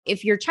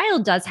if your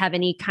child does have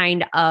any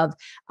kind of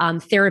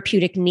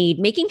therapeutic need,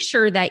 making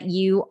sure that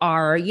you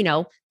are,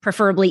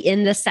 preferably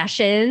in the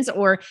sessions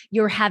or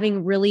you're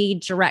having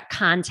really direct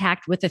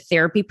contact with the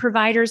therapy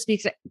providers,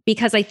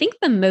 because I think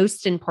the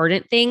most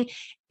important thing,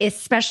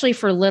 especially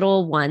for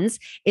little ones,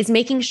 is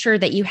making sure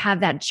that you have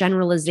that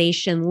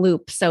generalization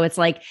loop. So it's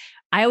like,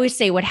 I always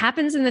say what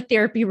happens in the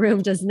therapy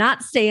room does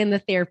not stay in the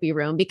therapy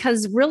room,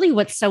 because really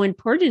what's so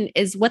important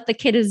is what the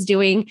kid is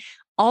doing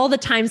all the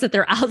times that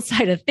they're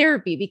outside of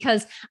therapy,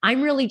 because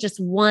I'm really just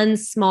one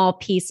small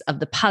piece of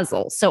the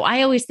puzzle. So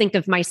I always think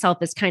of myself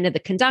as kind of the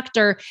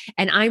conductor,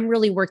 and I'm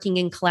really working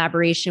in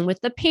collaboration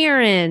with the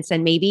parents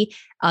and maybe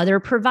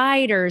other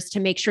providers to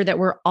make sure that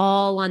we're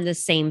all on the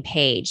same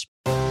page.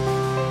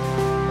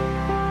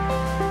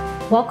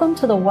 Welcome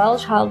to the Well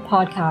Child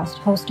podcast,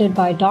 hosted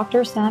by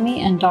Dr.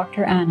 Sammy and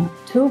Dr. Anna,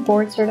 two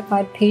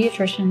board-certified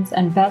pediatricians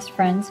and best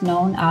friends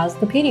known as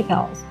the Pedi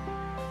Pals.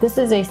 This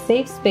is a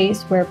safe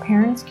space where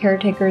parents,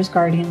 caretakers,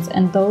 guardians,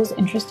 and those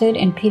interested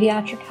in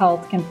pediatric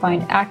health can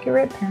find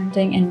accurate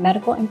parenting and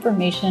medical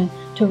information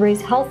to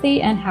raise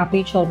healthy and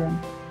happy children.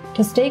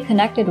 To stay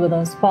connected with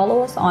us,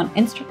 follow us on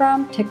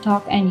Instagram,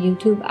 TikTok, and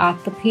YouTube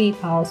at the Pedi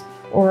Pals,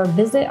 or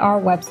visit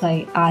our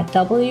website at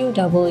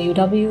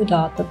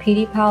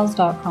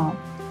www.thepedipals.com.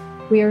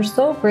 We are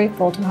so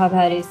grateful to have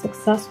had a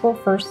successful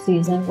first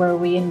season where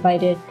we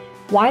invited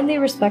widely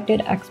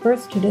respected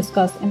experts to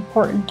discuss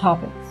important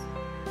topics.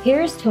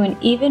 Here's to an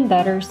even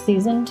better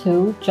season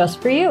 2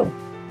 just for you.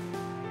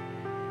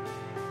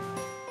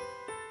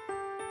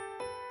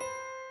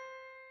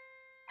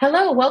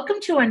 Hello, welcome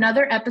to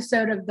another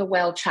episode of The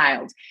Well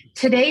Child.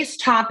 Today's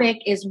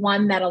topic is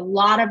one that a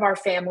lot of our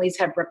families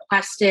have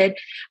requested,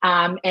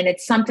 and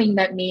it's something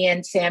that me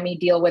and Sammy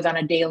deal with on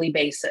a daily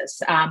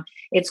basis.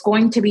 It's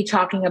going to be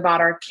talking about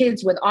our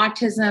kids with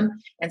autism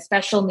and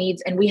special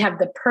needs, and we have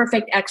the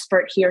perfect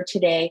expert here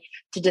today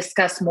to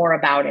discuss more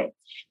about it.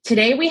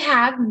 Today we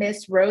have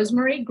Miss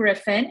Rosemary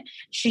Griffin.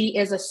 She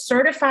is a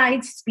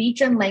certified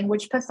speech and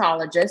language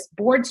pathologist,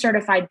 board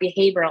certified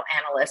behavioral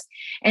analyst,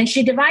 and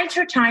she divides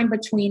her time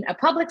between a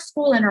public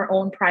school and her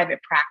own private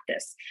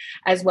practice,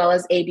 as well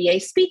as ABA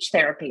speech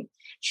therapy.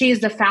 She is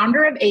the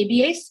founder of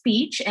ABA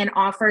Speech and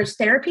offers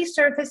therapy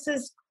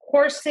services,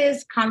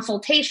 courses,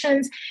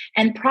 consultations,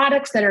 and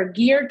products that are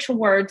geared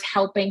towards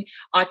helping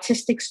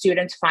autistic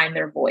students find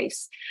their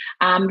voice.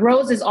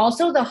 Rose is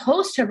also the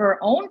host of her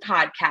own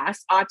podcast,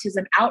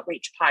 Autism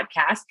Outreach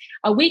Podcast,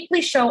 a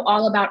weekly show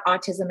all about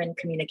autism and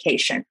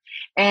communication.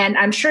 And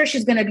I'm sure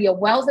she's going to be a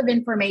wealth of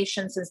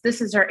information since this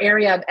is her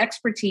area of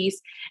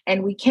expertise,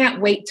 and we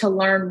can't wait to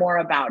learn more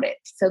about it.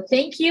 So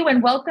thank you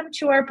and welcome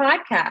to our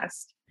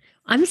podcast.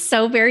 I'm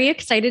so very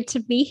excited to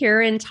be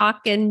here and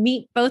talk and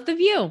meet both of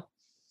you.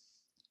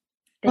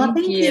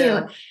 Thank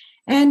you.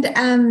 And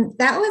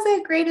that was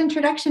a great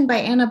introduction by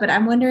Anna, but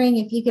I'm wondering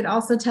if you could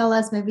also tell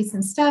us maybe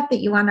some stuff that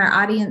you want our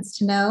audience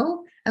to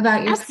know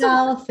about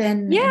yourself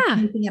and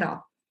anything at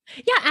all.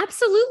 Yeah,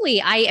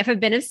 absolutely. I have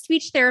been a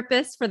speech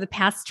therapist for the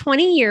past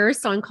 20 years,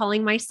 so I'm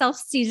calling myself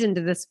seasoned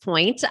to this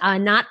point.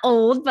 Not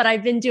old, but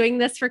I've been doing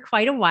this for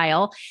quite a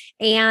while,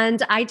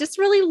 and I just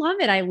really love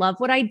it. I love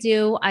what I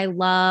do. I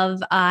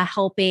love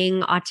helping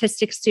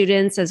autistic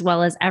students, as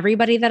well as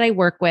everybody that I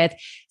work with,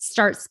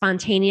 start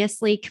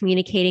spontaneously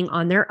communicating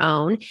on their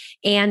own.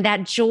 And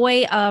that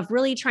joy of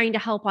really trying to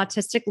help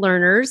autistic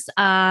learners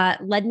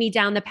led me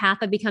down the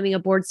path of becoming a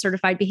board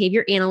certified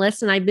behavior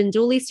analyst, and I've been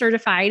duly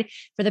certified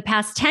for the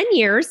past 10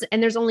 years,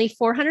 and there's only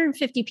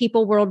 450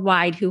 people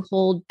worldwide who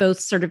hold both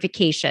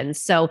certifications.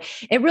 So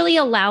it really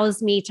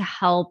allows me to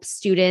help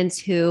students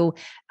who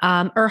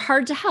are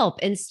hard to help,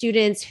 and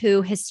students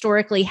who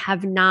historically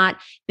have not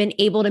been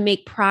able to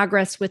make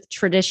progress with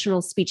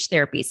traditional speech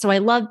therapy. So I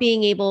love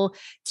being able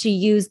to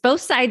use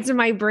both sides of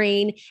my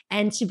brain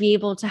and to be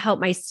able to help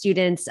my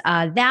students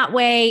that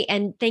way.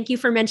 And thank you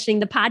for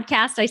mentioning the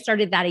podcast. I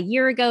started that a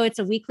year ago. It's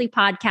a weekly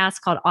podcast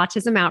called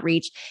Autism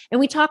Outreach, and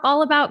we talk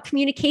all about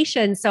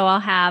communication. So I'll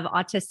have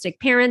autistic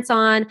parents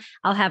on,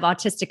 I'll have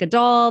autistic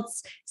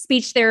adults,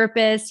 speech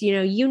therapists,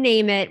 you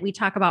name it. We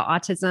talk about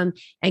autism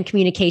and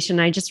communication.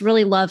 I just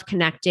really love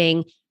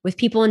connecting with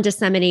people and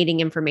disseminating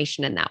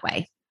information in that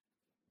way.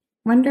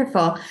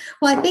 Wonderful.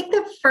 Well, I think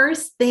the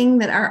first thing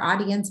that our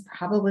audience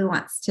probably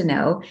wants to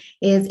know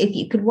is if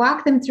you could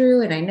walk them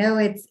through, and I know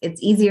it's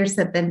easier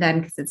said than done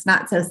because it's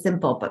not so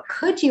simple, but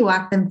could you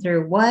walk them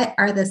through what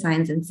are the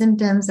signs and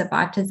symptoms of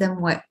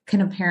autism? What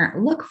can a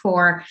parent look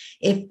for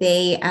if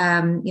they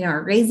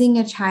are raising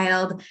a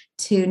child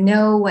to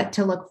know what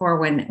to look for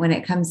when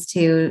it comes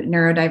to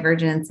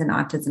neurodivergence and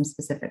autism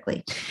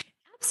specifically?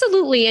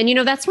 Absolutely.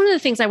 And, that's one of the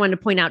things I wanted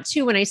to point out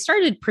too. When I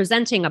started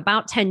presenting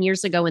about 10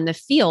 years ago in the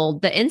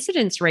field, the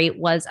incidence rate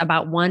was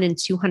about 1 in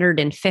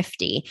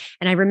 250.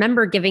 And I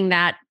remember giving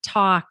that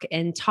talk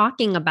and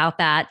talking about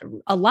that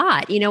a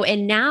lot,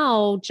 and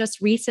now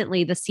just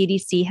recently the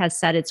CDC has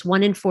said it's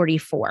 1 in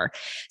 44.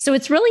 So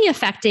it's really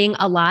affecting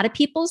a lot of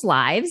people's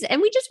lives.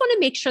 And we just want to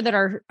make sure that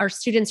our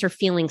students are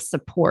feeling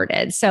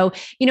supported. So,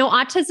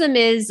 autism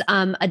is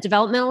a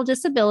developmental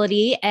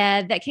disability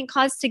that can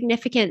cause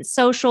significant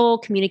social,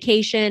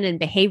 communication, and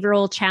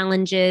behavioral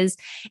challenges.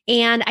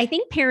 And I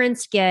think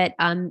parents get,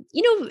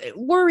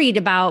 worried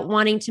about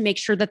wanting to make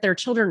sure that their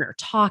children are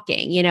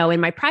talking. In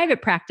my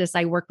private practice,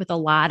 I work with a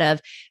lot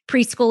of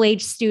preschool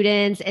age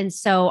students. And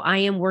so I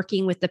am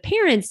working with the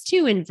parents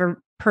too in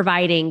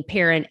providing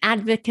parent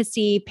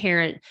advocacy,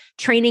 parent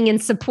training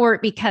and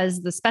support,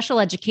 because the special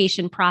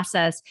education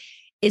process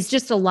is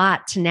just a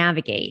lot to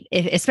navigate,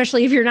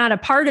 especially if you're not a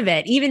part of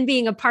it. Even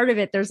being a part of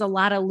it, there's a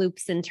lot of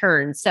loops and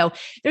turns. So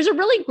there's a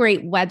really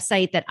great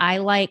website that I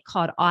like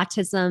called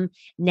Autism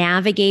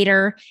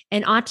Navigator.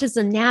 And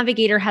Autism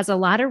Navigator has a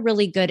lot of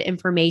really good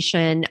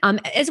information,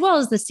 as well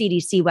as the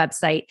CDC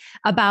website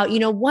about,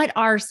 what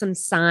are some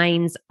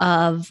signs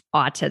of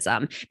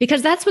autism?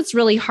 Because that's what's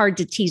really hard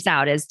to tease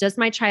out is, does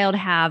my child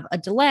have a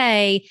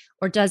delay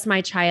or does my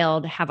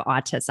child have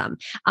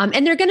autism?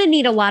 And they're going to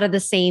need a lot of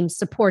the same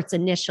supports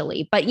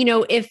initially. But,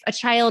 if a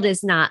child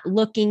is not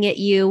looking at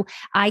you,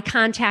 eye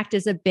contact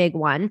is a big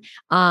one.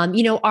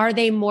 Are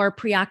they more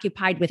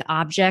preoccupied with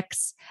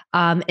objects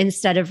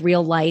instead of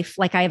real life?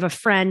 Like I have a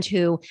friend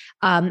who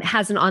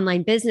has an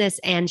online business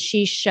and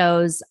she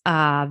shows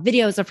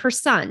videos of her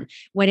son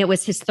when it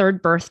was his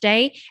 3rd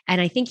birthday.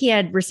 And I think he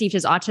had received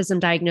his autism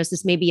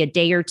diagnosis maybe a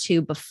day or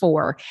two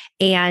before.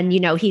 And,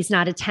 he's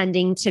not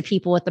attending to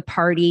people at the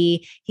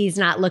party. He's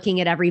not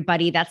looking at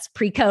everybody. That's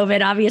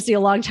pre-COVID, obviously a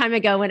long time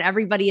ago, when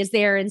everybody is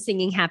there and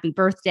singing happy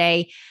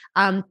birthday,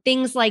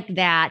 things like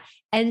that.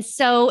 And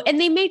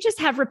they may just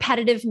have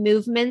repetitive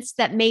movements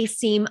that may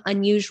seem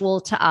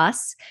unusual to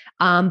us,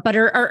 but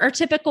are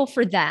typical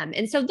for them.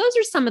 And so those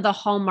are some of the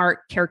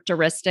hallmark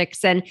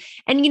characteristics. And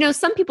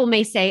some people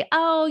may say,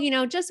 oh,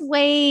 just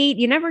wait,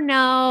 you never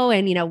know,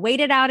 and, wait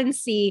it out and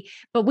see.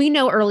 But we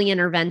know early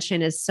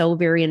intervention is so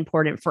very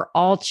important for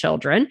all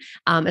children,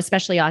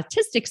 especially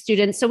autistic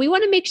students. So we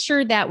want to make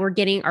sure that we're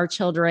getting our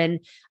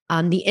children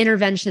the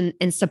intervention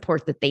and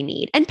support that they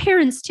need, and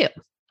parents too.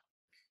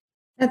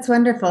 That's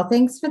wonderful.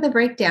 Thanks for the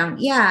breakdown.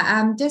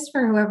 Yeah, just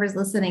for whoever's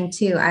listening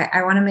too,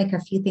 I want to make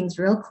a few things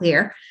real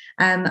clear.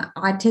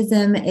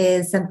 Autism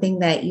is something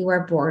that you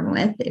are born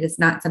with. It is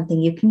not something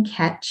you can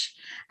catch.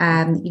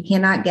 You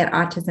cannot get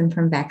autism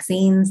from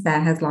vaccines.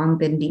 That has long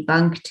been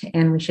debunked,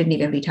 and we shouldn't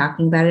even be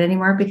talking about it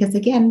anymore because,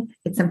 again,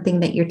 it's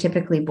something that you're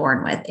typically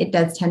born with. It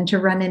does tend to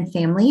run in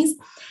families,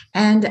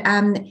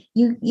 and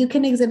you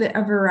can exhibit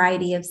a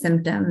variety of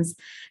symptoms.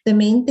 The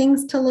main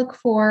things to look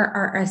for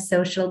are a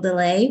social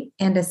delay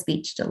and a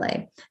speech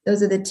delay.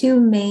 Those are the two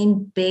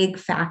main big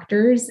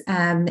factors.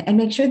 And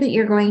make sure that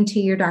you're going to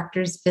your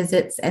doctor's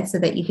visits so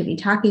that you can be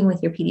talking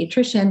with your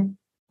pediatrician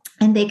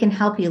and they can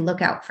help you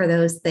look out for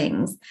those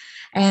things.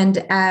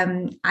 And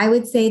I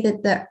would say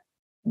that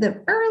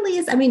the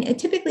earliest,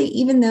 typically,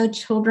 even though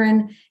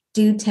children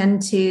do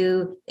tend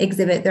to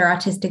exhibit their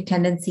autistic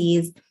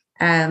tendencies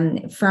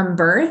from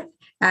birth,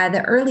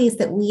 the earliest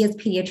that we as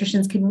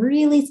pediatricians can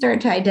really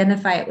start to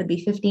identify it would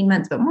be 15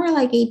 months, but more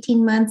like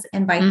 18 months.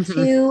 And by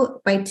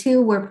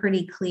two, we're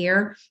pretty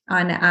clear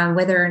on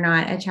whether or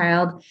not a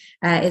child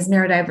is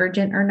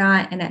neurodivergent or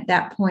not. And at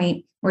that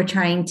point, we're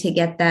trying to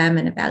get them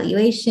an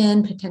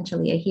evaluation,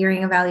 potentially a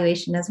hearing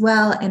evaluation as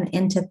well, and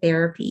into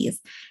therapies.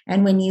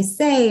 And when you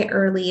say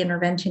early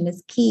intervention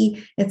is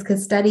key, it's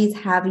because studies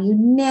have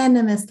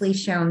unanimously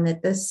shown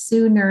that the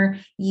sooner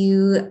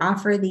you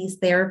offer these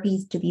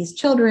therapies to these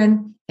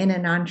children in a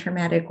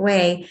non-traumatic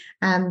way,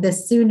 the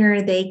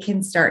sooner they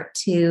can start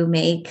to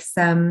make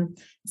some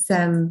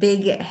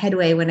big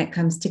headway when it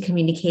comes to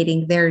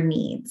communicating their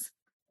needs.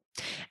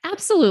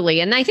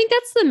 Absolutely. And I think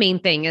that's the main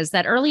thing, is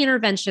that early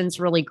intervention is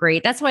really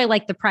great. That's why I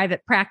like the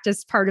private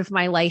practice part of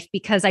my life,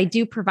 because I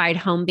do provide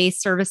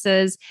home-based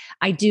services.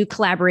 I do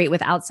collaborate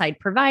with outside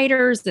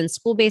providers and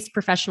school-based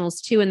professionals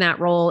too in that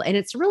role. And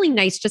it's really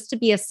nice just to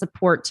be a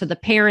support to the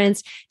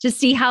parents, to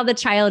see how the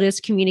child is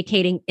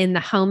communicating in the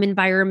home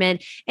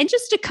environment, and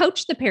just to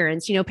coach the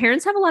parents.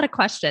 Parents have a lot of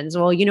questions.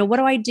 Well, what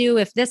do I do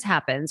if this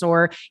happens?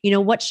 Or,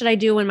 what should I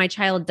do when my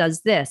child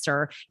does this?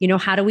 Or,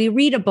 how do we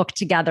read a book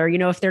together?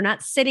 If they're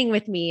not sitting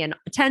with me and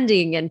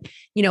attending and,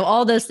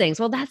 all those things.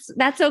 Well,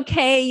 that's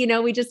okay.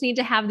 We just need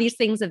to have these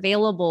things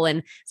available.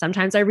 And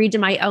sometimes I read to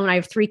my own. I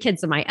have 3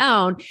 kids of my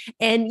own,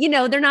 and,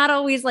 they're not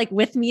always like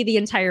with me the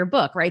entire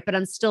book. Right. But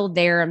I'm still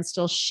there. I'm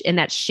still in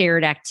that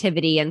shared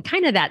activity and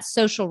kind of that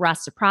social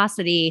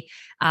reciprocity,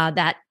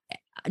 that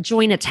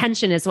joint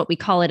attention is what we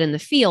call it in the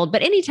field.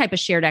 But any type of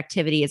shared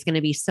activity is going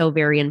to be so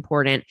very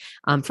important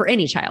for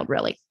any child,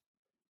 really.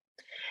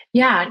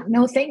 Yeah,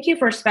 no, thank you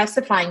for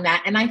specifying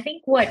that. And I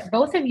think what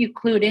both of you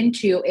clued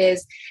into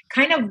is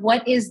kind of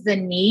what is the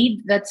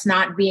need that's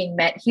not being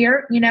met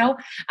here,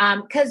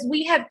 because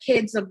we have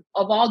kids of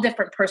all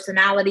different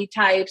personality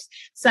types,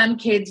 some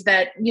kids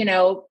that,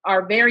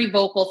 are very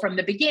vocal from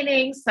the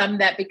beginning, some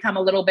that become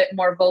a little bit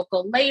more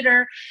vocal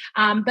later.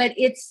 But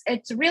it's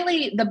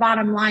really the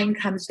bottom line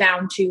comes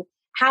down to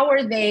how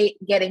are they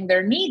getting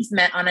their needs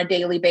met on a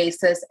daily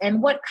basis,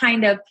 and what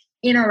kind of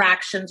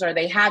interactions are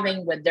they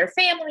having with their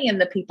family and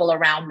the people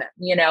around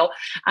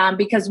them,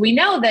 because we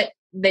know that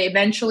they're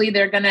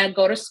going to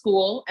go to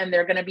school and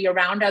they're going to be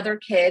around other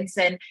kids.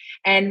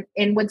 And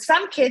with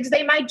some kids,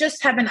 they might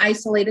just have an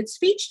isolated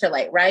speech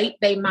delay, right?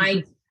 They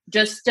might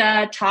just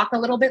talk a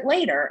little bit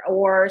later,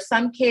 or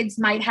some kids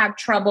might have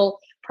trouble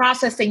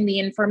processing the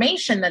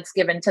information that's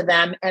given to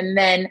them, and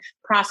then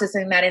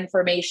processing that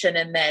information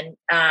and then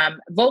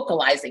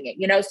vocalizing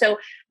it, so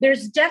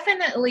there's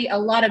definitely a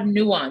lot of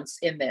nuance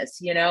in this,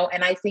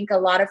 and I think a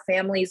lot of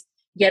families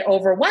get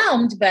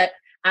overwhelmed, but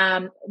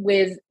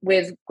with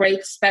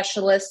great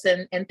specialists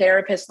and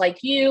therapists like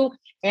you,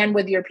 and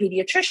with your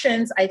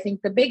pediatricians, I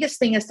think the biggest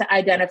thing is to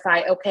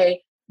identify,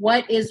 okay,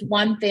 what is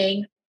one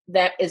thing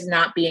that is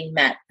not being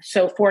met?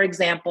 So for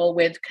example,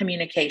 with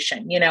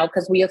communication,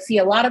 because we see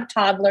a lot of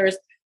toddlers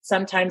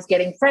sometimes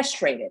getting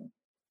frustrated.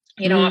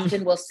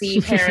 Often we'll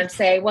see parents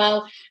say,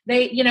 well,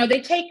 they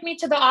take me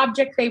to the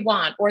object they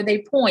want, or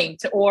they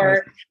point,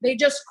 or they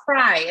just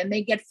cry and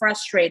they get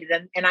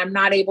frustrated, and I'm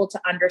not able to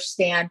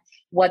understand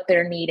what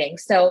they're needing.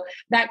 So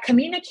that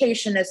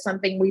communication is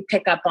something we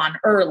pick up on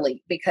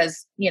early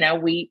because,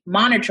 we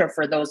monitor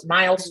for those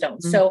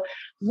milestones. Mm-hmm. So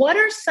what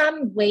are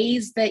some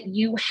ways that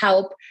you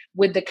help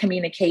with the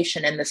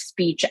communication and the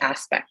speech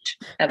aspect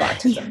of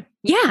autism?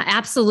 Yeah,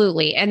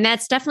 absolutely. And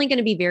that's definitely going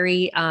to be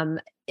very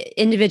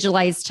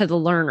individualized to the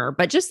learner.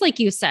 But just like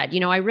you said,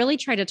 I really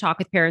try to talk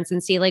with parents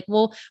and see like,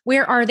 well,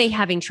 where are they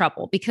having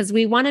trouble? Because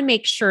we want to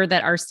make sure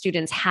that our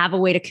students have a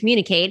way to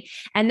communicate.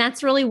 And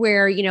that's really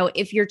where,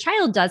 if your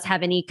child does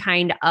have any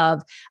kind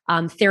of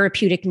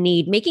therapeutic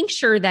need, making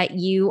sure that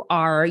you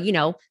are,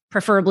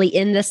 preferably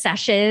in the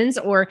sessions,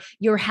 or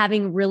you're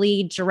having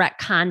really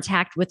direct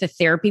contact with the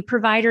therapy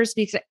providers,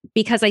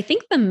 because I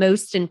think the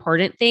most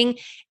important thing,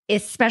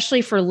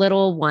 especially for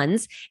little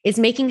ones, is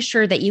making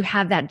sure that you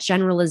have that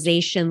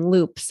generalization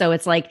loop. So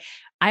it's like,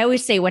 I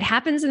always say what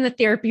happens in the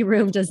therapy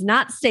room does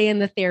not stay in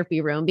the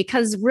therapy room,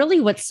 because really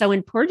what's so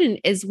important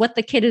is what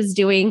the kid is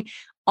doing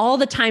all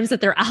the times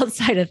that they're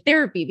outside of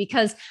therapy,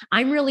 because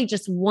I'm really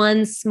just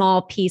one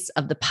small piece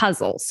of the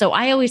puzzle. So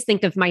I always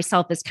think of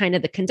myself as kind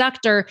of the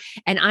conductor,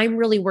 and I'm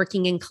really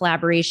working in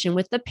collaboration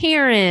with the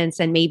parents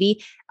and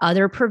maybe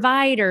other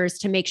providers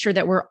to make sure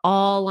that we're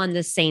all on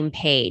the same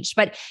page.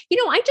 But,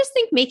 I just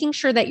think making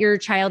sure that your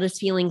child is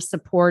feeling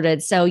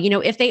supported. So,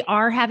 if they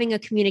are having a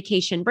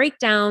communication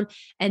breakdown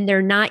and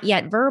they're not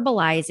yet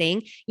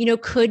verbalizing,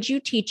 could you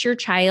teach your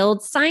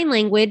child sign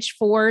language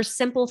for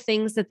simple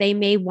things that they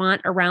may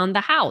want around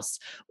the house?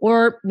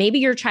 Or maybe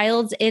your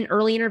child's in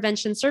early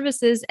intervention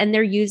services and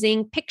they're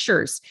using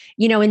pictures,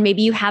 and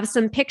maybe you have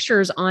some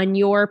pictures on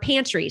your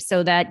pantry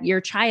so that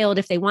your child,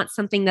 if they want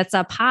something that's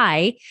up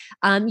high,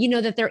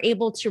 that they're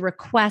able to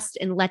request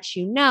and let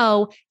you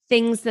know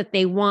things that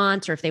they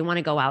want, or if they want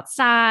to go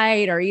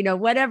outside, or,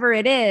 whatever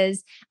it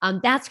is.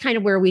 That's kind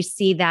of where we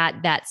see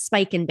that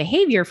spike in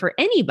behavior for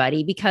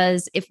anybody,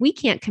 because if we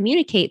can't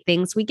communicate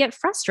things, we get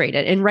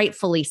frustrated, and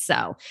rightfully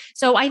so.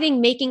 So I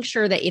think making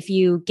sure that if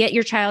you get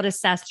your child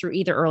assessed through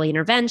either early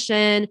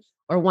intervention,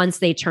 or once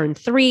they turn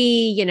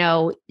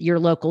 3, your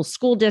local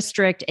school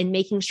district, and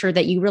making sure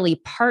that you really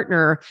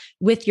partner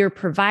with your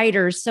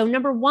providers. So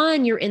number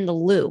one, you're in the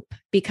loop,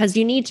 because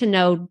you need to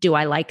know, do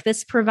I like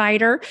this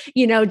provider?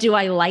 Do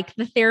I like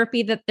the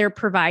therapy that they're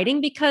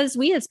providing? Because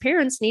we as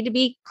parents need to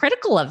be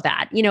critical of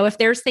that. If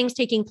there's things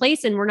taking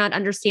place and we're not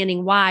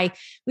understanding why,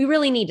 we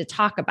really need to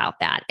talk about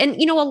that. And,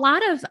 a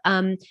lot of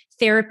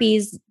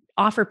therapies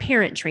offer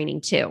parent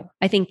training too.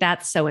 I think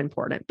that's so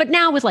important. But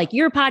now with like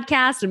your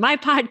podcast and my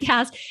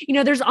podcast,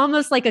 there's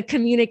almost like a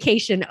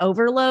communication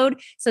overload.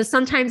 So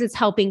sometimes it's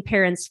helping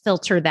parents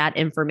filter that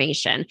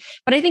information.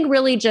 But I think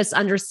really just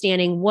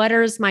understanding, what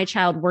is my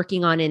child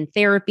working on in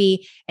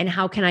therapy, and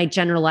how can I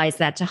generalize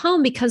that to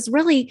home? Because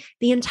really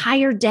the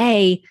entire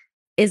day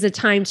is a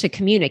time to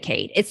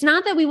communicate. It's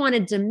not that we want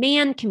to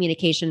demand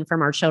communication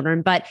from our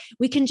children, but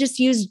we can just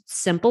use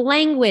simple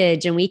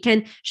language, and we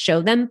can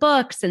show them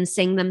books and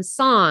sing them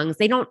songs.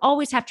 They don't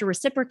always have to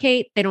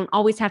reciprocate. They don't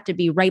always have to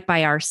be right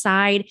by our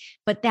side,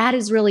 but that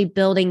is really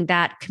building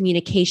that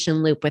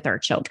communication loop with our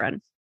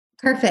children.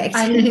 Perfect.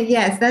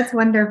 Yes, that's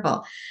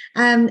wonderful.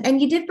 And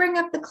you did bring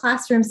up the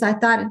classroom, so I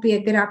thought it'd be a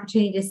good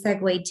opportunity to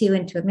segue too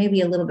into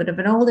maybe a little bit of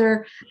an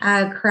older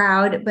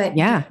crowd. But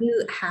do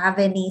you have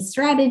any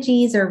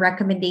strategies or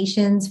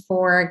recommendations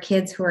for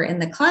kids who are in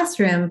the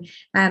classroom,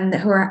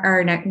 who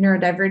are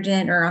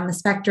neurodivergent or on the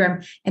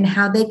spectrum, and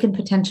how they can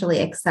potentially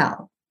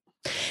excel?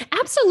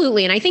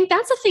 Absolutely. And I think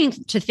that's a thing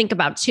to think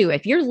about too.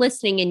 If you're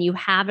listening and you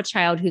have a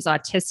child who's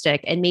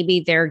autistic and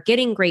maybe they're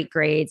getting great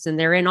grades and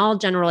they're in all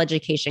general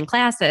education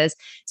classes,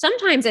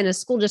 sometimes in a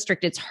school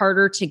district, it's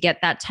harder to get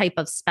that type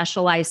of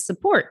specialized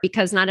support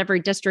because not every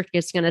district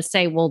is going to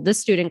say, well, this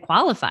student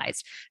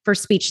qualifies for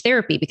speech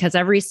therapy, because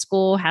every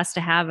school has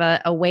to have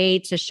a way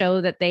to show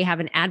that they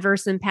have an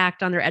adverse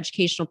impact on their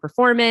educational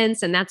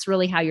performance. And that's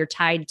really how you're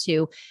tied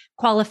to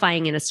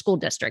qualifying in a school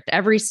district.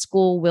 Every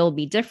school will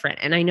be different.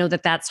 And I know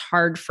that that's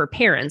hard for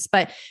parents,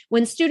 but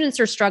when students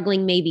are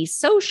struggling, maybe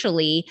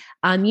socially,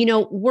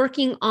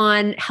 working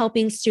on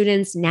helping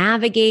students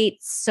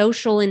navigate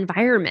social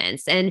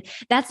environments. And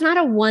that's not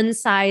a one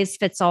size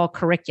fits all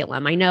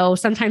curriculum. I know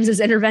sometimes as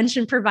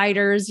intervention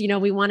providers,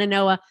 we want to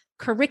know a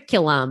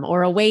curriculum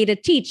or a way to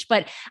teach.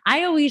 But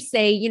I always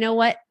say, you know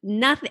what,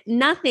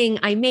 nothing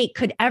I make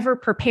could ever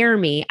prepare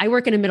me. I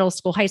work in a middle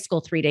school, high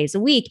school 3 days a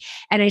week,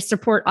 and I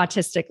support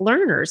autistic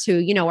learners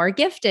who, are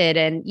gifted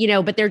and,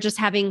 but they're just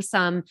having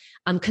some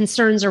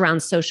concerns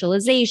around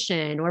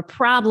socialization or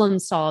problem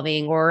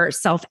solving or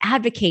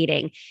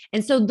self-advocating.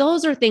 And so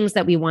those are things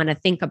that we want to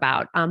think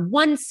about.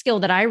 One skill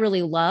that I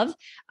really love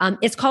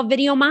is called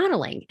video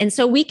modeling. And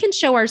so we can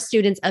show our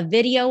students a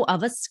video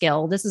of a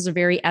skill. This is a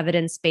very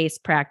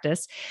evidence-based practice.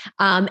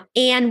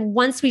 And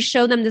once we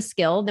show them the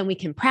skill, then we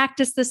can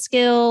practice the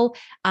skill.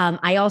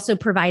 I also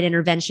provide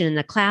intervention in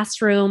the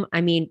classroom.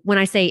 I mean, when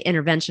I say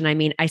intervention, I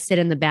mean, I sit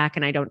in the back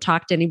and I don't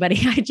talk to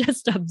anybody. I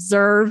just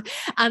observe.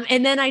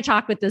 And then I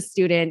talk with the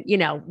student,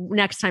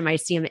 next time I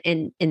see them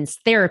in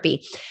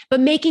therapy, but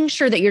making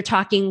sure that you're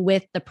talking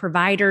with the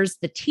providers,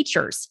 the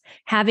teachers,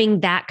 having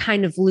that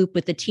kind of loop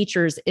with the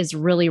teachers is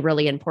really,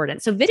 really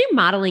important. So video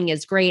modeling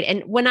is great.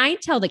 And when I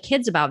tell the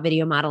kids about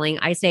video modeling,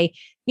 I say,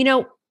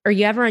 are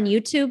you ever on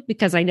YouTube?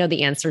 Because I know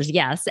the answer is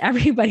yes.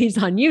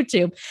 Everybody's on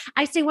YouTube.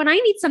 I say, when I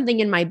need something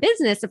in my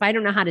business, if I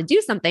don't know how to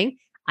do something,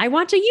 I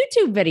watch a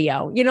YouTube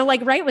video,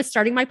 like right with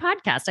starting my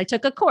podcast, I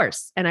took a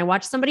course and I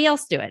watched somebody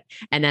else do it.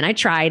 And then I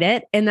tried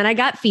it and then I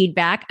got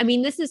feedback. I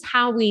mean, this is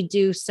how we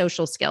do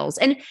social skills.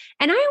 And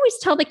I always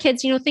tell the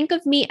kids, think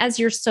of me as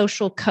your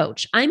social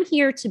coach. I'm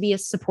here to be a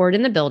support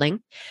in the building.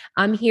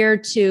 I'm here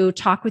to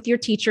talk with your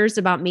teachers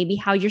about maybe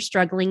how you're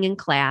struggling in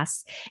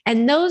class.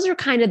 And those are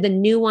kind of the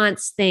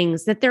nuanced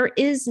things that there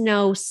is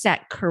no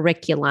set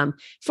curriculum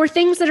for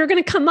things that are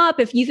going to come up.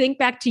 If you think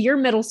back to your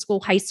middle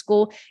school, high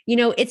school,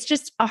 it's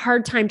just a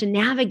hard time to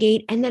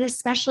navigate. And then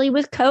especially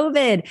with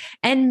COVID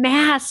and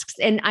masks,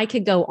 and I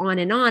could go on.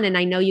 And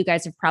I know you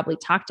guys have probably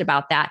talked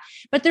about that,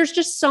 but there's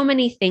just so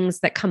many things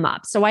that come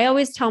up. So I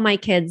always tell my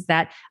kids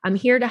that I'm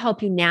here to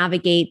help you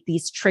navigate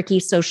these tricky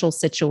social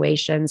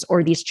situations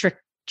or these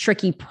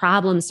tricky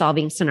problem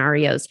solving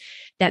scenarios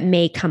that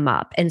may come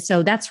up. And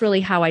so that's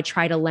really how I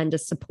try to lend a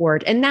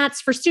support. And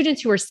that's for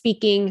students who are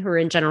speaking, who are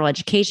in general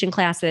education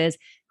classes,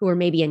 who are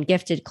maybe in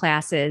gifted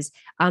classes.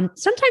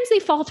 Sometimes they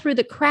fall through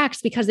the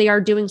cracks because they are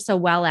doing so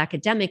well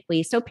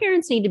academically. So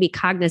parents need to be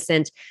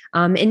cognizant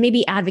and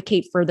maybe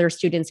advocate for their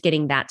students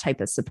getting that type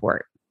of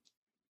support.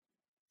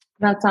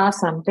 That's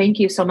awesome. Thank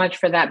you so much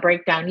for that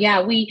breakdown.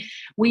 Yeah,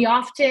 we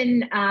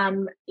often,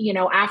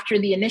 after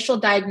the initial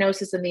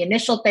diagnosis and the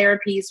initial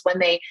therapies, when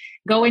they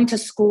go into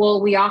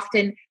school, we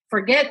often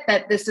forget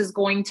that this is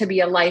going to be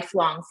a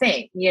lifelong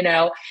thing,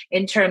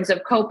 in terms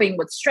of coping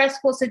with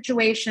stressful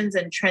situations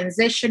and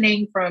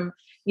transitioning from,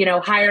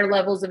 higher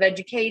levels of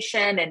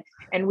education.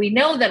 And we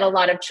know that a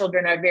lot of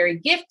children are very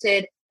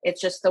gifted. It's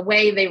just the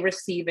way they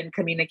receive and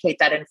communicate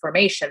that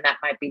information that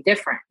might be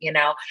different,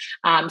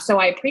 So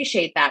I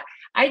appreciate that.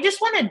 I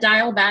just want to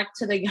dial back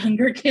to the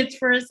younger kids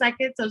for a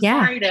second. So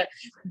sorry to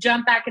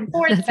jump back and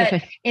forth,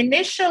 but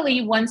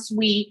initially, once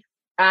we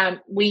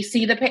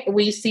see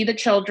the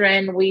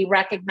children, we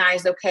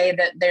recognize, okay,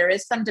 that there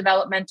is some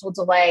developmental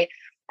delay.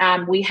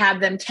 We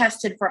have them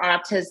tested for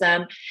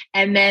autism,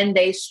 and then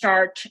they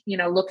start,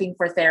 looking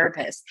for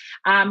therapists.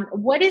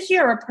 What is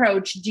your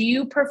approach? Do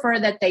you prefer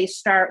that they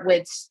start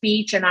with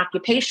speech and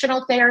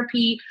occupational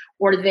therapy,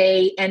 or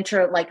they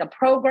enter like a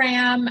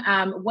program?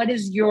 What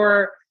is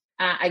your,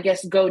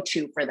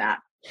 go-to for that?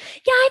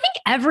 Yeah, I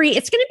think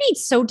it's going to be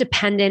so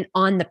dependent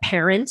on the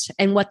parent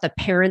and what the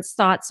parent's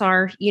thoughts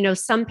are.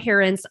 Some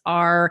parents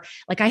are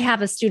like, I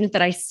have a student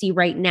that I see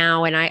right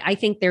now, and I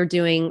think they're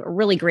doing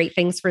really great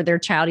things for their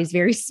child. He's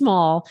very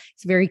small.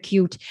 He's very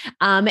cute.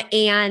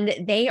 And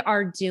they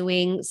are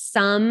doing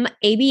some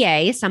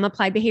ABA, some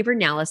applied behavior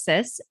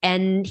analysis.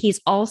 And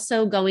he's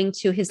also going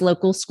to his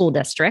local school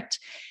district.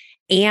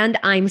 And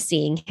I'm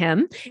seeing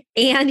him,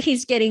 and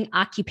he's getting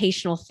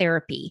occupational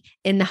therapy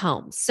in the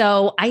home.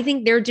 So I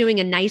think they're doing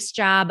a nice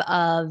job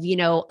of,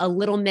 a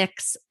little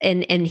mix,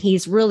 and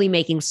he's really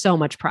making so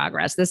much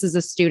progress. This is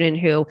a student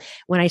who,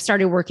 when I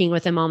started working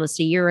with him almost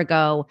a year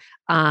ago,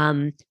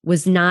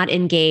 was not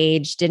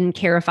engaged, didn't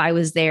care if I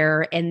was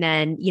there. And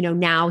then,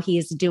 now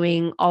he's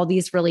doing all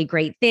these really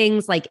great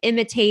things like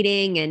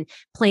imitating and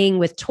playing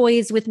with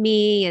toys with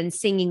me and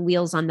singing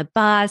Wheels on the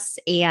Bus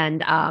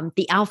and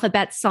the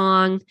alphabet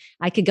song.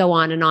 I could go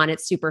on and on.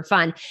 It's super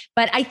fun.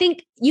 But I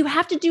think you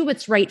have to do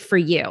what's right for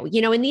you,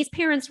 and these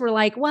parents were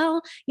like,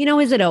 well,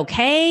 is it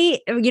okay?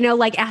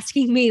 Like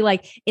asking me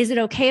like, is it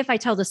okay if I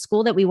tell the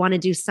school that we want to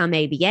do some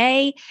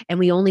ABA and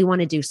we only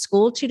want to do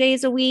school 2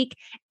 days a week?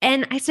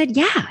 And I said,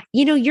 yeah,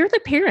 you're the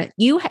parent.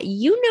 You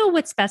know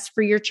what's best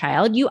for your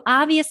child. You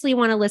obviously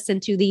want to listen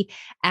to the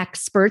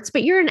experts,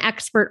 but you're an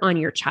expert on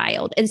your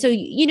child. And so,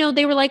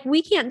 they were like,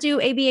 we can't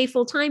do ABA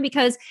full time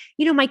because,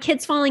 my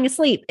kid's falling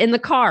asleep in the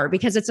car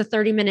because it's a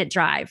 30-minute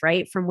drive,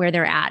 right, from where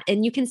they're at.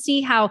 And you can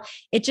see how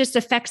it just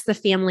affects the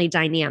family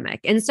dynamic.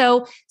 And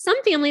so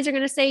some families are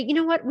going to say, you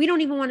know what, we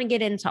don't even want to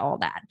get into all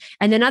that.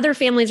 And then other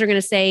families are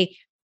going to say,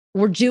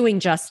 we're doing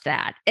just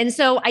that. And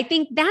so I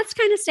think that's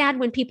kind of sad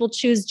when people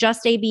choose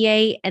just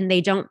ABA and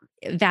they don't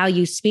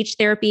value speech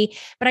therapy.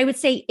 But I would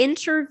say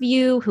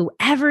interview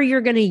whoever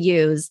you're going to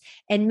use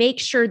and make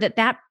sure that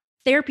that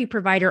therapy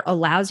provider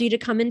allows you to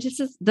come into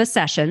the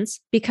sessions,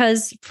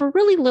 because for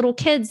really little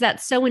kids,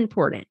 that's so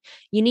important.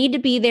 You need to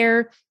be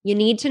there. You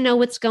need to know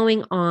what's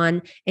going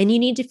on, and you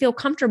need to feel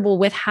comfortable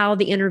with how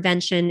the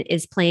intervention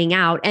is playing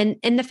out. And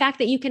the fact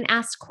that you can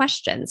ask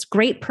questions.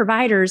 Great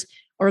providers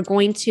are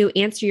going to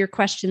answer your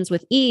questions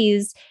with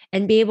ease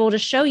and be able to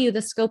show you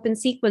the scope and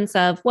sequence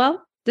of,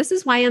 well, this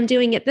is why I'm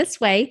doing it this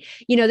way.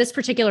 This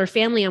particular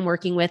family I'm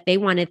working with, they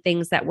wanted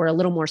things that were a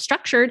little more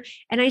structured.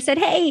 And I said,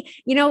 hey,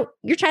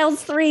 your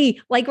child's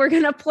 3, like we're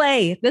going to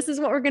play. This is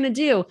what we're going to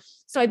do.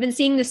 So I've been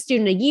seeing this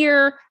student a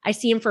year. I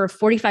see him for a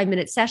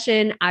 45-minute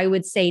session. I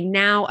would say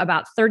now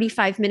about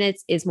 35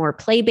 minutes is more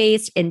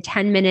play-based. In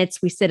 10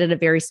 minutes, we sit at a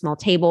very small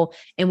table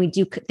and we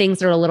do things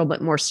that are a little bit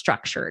more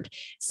structured.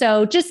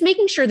 So just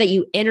making sure that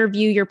you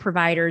interview your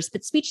providers,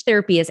 but speech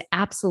therapy is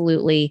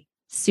absolutely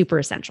super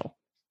essential.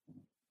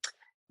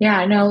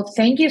 Yeah, no,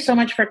 thank you so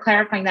much for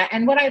clarifying that.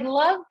 And what I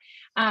love,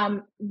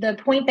 the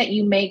point that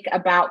you make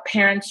about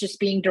parents just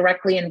being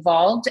directly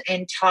involved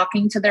and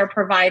talking to their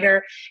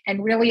provider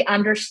and really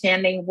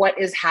understanding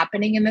what is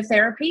happening in the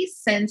therapy,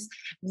 since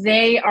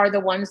they are the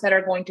ones that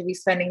are going to be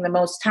spending the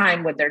most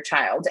time with their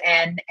child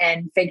and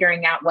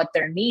figuring out what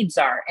their needs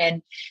are.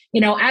 And,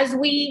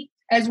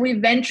 as we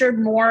ventured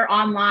more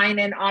online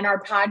and on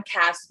our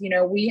podcast,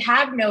 we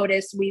have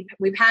noticed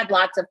we've had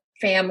lots of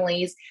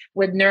families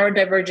with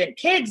neurodivergent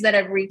kids that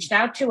have reached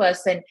out to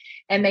us,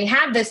 and they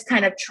have this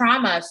kind of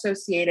trauma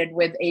associated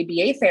with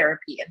ABA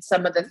therapy and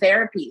some of the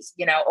therapies,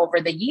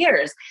 over the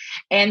years.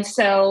 And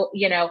so,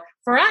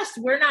 for us,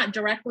 we're not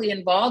directly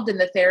involved in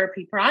the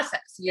therapy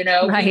process.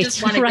 Right, we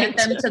just want to get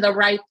them to the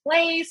right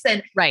place,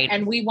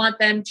 and we want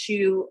them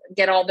to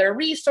get all their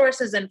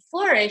resources and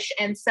flourish.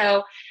 And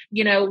so,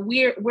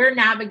 we're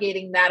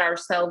navigating that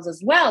ourselves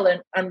as well,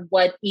 and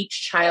what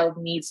each child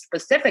needs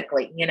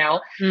specifically,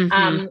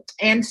 Mm-hmm.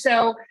 And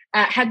so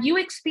have you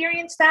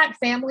experienced that,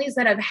 families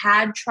that have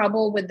had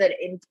trouble with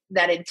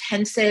that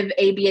intensive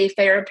ABA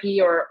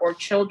therapy, or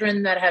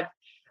children that have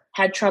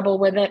had trouble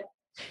with it?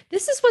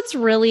 This is what's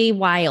really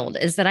wild,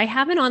 is that I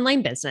have an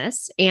online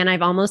business and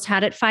I've almost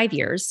had it 5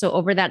 years. So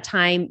over that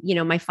time,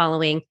 my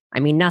following,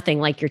 nothing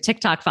like your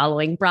TikTok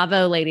following.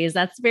 Bravo, ladies.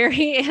 That's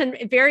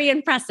very, very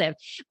impressive.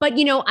 But,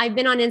 I've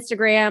been on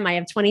Instagram. I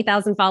have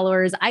 20,000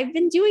 followers. I've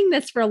been doing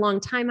this for a long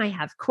time. I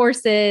have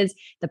courses,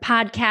 the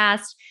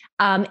podcast.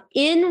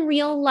 In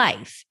real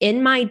life,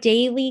 in my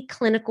daily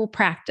clinical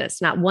practice,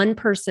 not one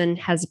person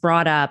has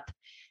brought up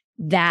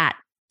that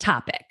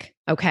topic.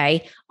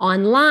 Okay.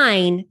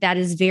 Online, that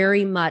is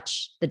very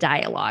much the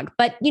dialogue.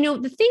 But,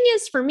 the thing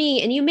is for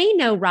me, and you may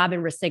know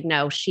Robin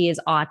Resigno, she is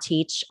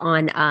Aw-Teach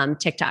on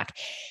TikTok.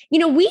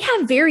 We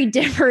have very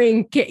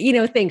differing,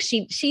 things.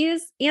 She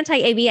is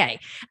anti-ABA.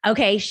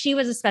 Okay. She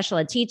was a special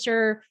ed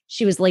teacher.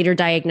 She was later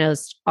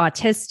diagnosed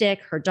autistic.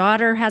 Her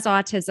daughter has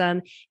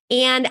autism.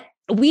 And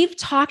we've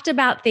talked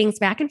about things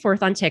back and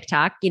forth on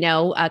TikTok,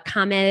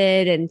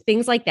 comment and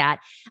things like that,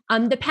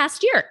 the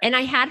past year. And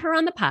I had her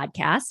on the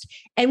podcast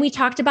and we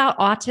talked about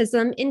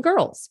autism in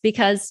girls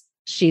because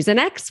she's an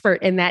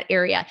expert in that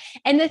area.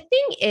 And the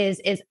thing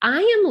is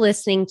I am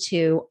listening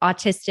to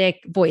autistic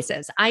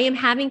voices. I am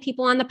having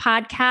people on the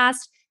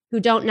podcast who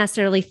don't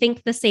necessarily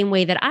think the same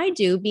way that I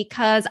do,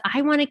 because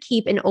I want to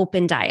keep an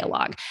open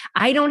dialogue.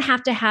 I don't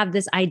have to have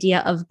this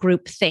idea of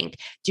groupthink.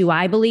 Do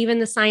I believe in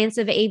the science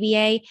of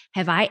ABA?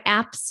 Have I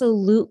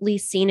absolutely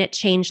seen it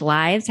change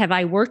lives? Have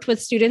I worked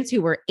with students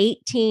who were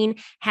 18,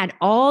 had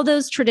all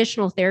those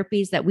traditional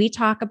therapies that we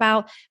talk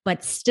about,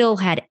 but still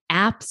had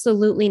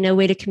absolutely no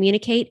way to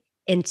communicate?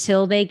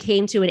 Until they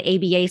came to an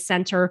ABA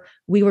center,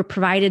 we were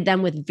provided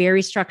them with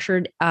very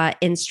structured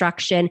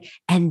instruction,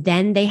 and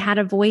then they had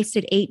a voice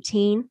at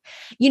 18.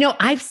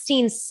 I've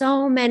seen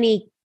so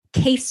many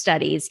case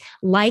studies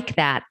like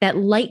that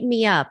light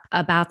me up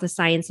about the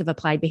science of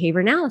applied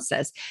behavior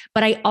analysis.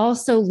 But I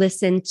also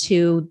listen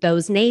to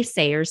those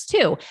naysayers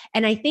too.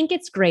 And I think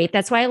it's great.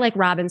 That's why I like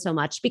Robin so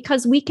much,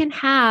 because we can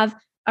have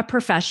a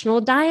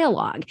professional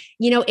dialogue.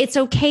 It's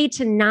okay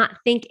to not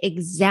think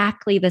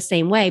exactly the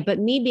same way, but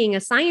me being a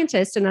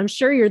scientist, and I'm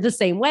sure you're the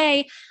same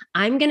way,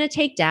 I'm going to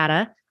take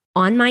data.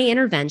 on my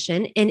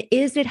intervention? And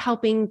is it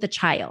helping the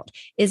child?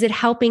 Is it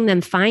helping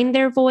them find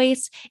their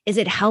voice? Is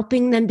it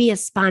helping them be a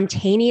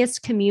spontaneous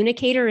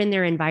communicator in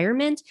their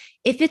environment?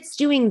 If it's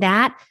doing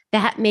that,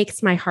 that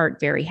makes my heart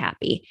very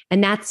happy.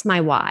 And that's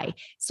my why.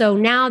 So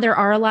now there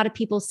are a lot of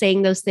people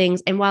saying those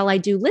things. And while I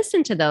do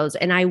listen to those,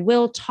 and I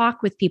will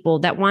talk with people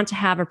that want to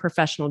have a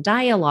professional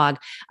dialogue,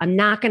 I'm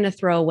not going to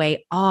throw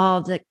away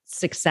all the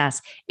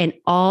success and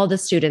all the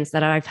students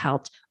that I've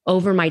helped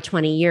over my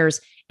 20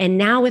 years. And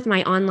now with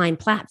my online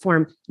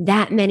platform,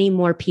 that many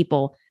more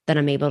people that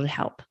I'm able to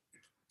help.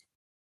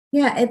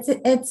 Yeah,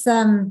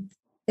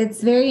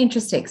 it's very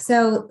interesting.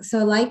 So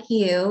like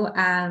you,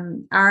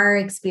 our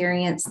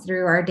experience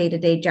through our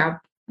day-to-day job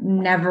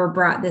never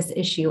brought this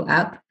issue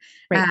up.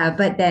 Right.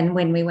 But then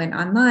when we went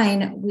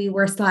online, we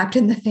were slapped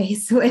in the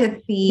face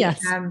with the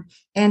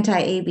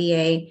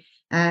anti-ABA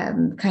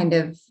kind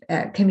of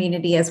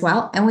community as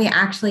well. And we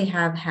actually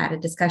have had a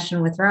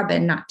discussion with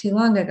Robin not too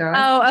long ago.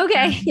 Oh,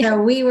 okay.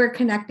 So we were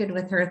connected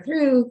with her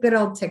through good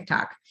old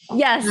TikTok.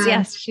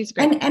 Yes, she's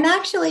great. And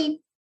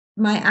actually,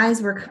 my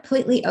eyes were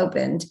completely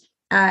opened.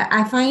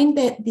 I find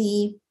that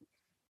the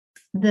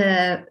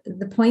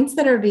points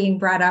that are being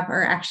brought up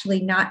are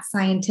actually not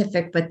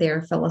scientific, but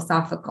they're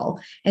philosophical.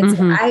 And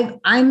so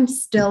I'm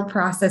still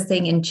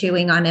processing and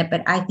chewing on it,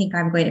 but I think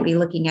I'm going to be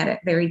looking at it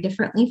very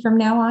differently from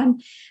now on.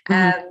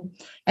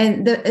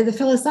 And the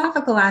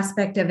philosophical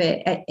aspect of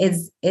it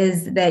is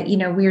that, you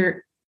know,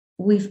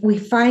 we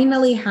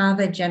finally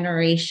have a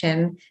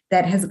generation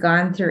that has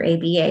gone through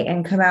ABA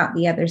and come out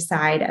the other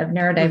side of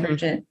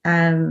neurodivergent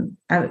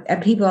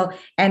people.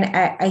 And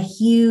a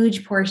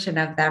huge portion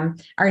of them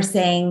are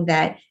saying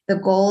that the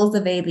goals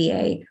of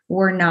ABA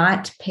were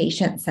not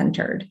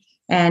patient-centered.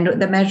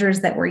 And the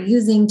measures that we're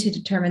using to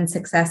determine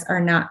success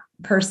are not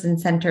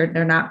person-centered.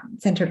 They're not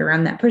centered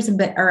around that person,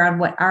 but around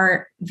what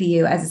our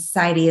view as a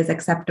society is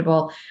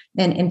acceptable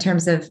in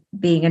terms of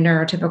being a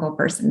neurotypical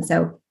person.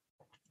 So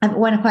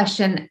one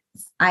question,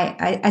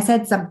 I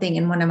said something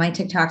in one of my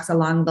TikToks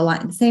along the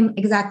line,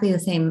 exactly the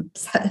same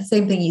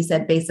thing you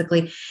said,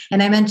 basically.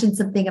 And I mentioned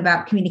something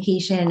about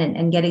communication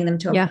and getting them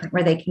to a point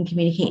where they can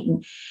communicate.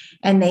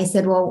 And they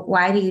said, well,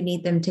 why do you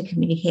need them to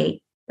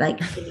communicate like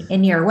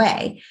in your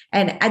way?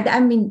 And I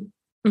mean,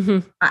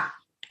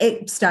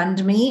 it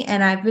stunned me,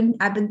 and I've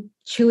been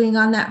chewing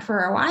on that for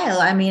a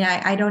while. I mean,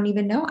 I don't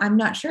even know. I'm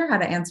not sure how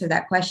to answer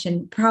that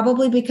question,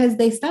 probably because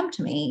they stumped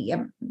me.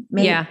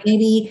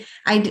 Maybe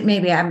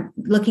I'm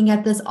looking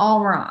at this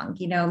all wrong.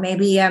 You know,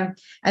 maybe a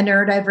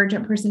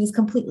neurodivergent person is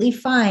completely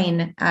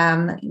fine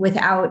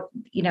without,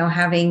 you know,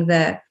 having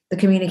the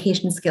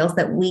communication skills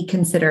that we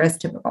consider as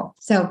typical.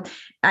 So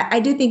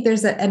I do think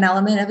there's an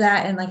element of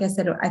that. And like I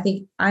said, I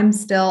think I'm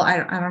still, I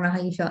don't know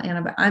how you feel,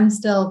 Anna, but I'm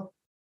still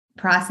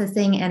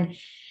processing. And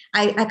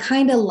I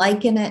kind of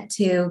liken it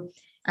to,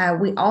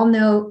 we all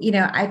know, you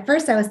know, at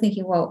first I was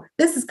thinking, well,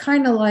 this is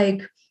kind of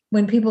like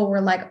when people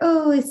were like,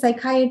 oh, it's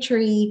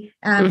psychiatry,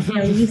 you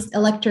know, use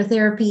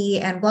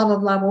electrotherapy and blah, blah,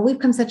 blah. Well, we've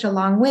come such a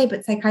long way,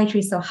 but psychiatry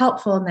is so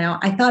helpful now.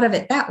 I thought of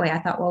it that way. I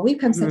thought, well, we've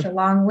come such a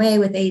long way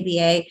with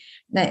ABA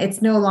that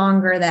it's no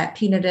longer that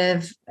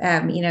punitive,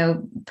 you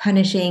know,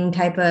 punishing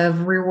type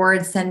of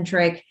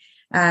reward-centric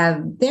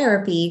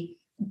therapy.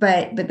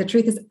 But the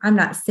truth is, I'm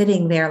not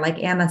sitting there,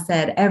 like Anna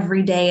said,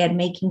 every day and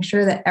making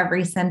sure that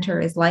every center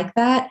is like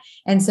that.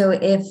 And so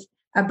if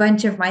a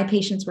bunch of my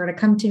patients were to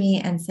come to me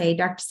and say,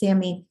 Dr.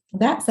 Sammy,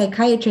 that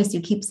psychiatrist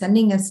you keep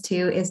sending us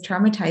to is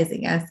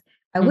traumatizing us,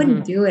 I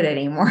wouldn't do it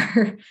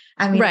anymore.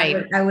 I mean,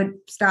 I would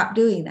stop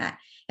doing that.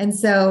 And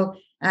so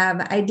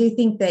I do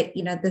think that,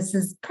 you know, this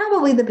is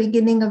probably the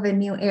beginning of a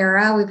new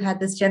era. We've had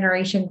this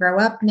generation grow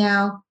up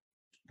now,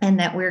 and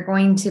that we're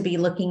going to be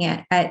looking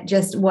at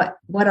just what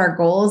our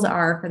goals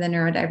are for the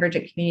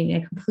neurodivergent community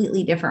in a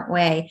completely different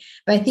way.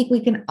 But I think we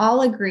can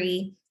all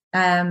agree.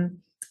 And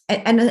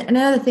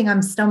another thing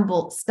I'm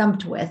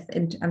stumped with,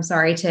 and I'm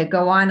sorry to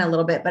go on a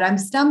little bit, but I'm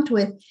stumped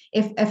with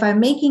if I'm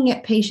making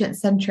it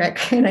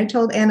patient-centric, and I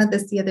told Anna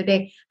this the other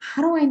day,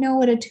 how do I know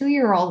what a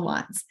 2-year-old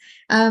wants?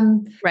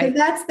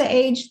 That's the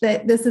age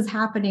that this is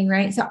happening,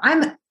 right? So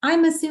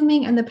I'm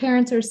assuming, and the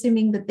parents are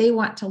assuming, that they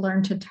want to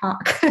learn to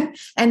talk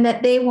and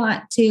that they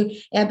want to,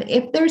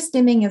 if their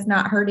stimming is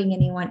not hurting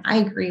anyone, I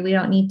agree. We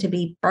don't need to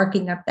be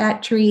barking up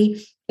that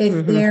tree.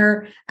 If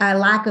their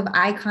lack of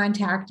eye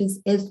contact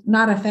is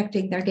not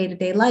affecting their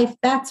day-to-day life,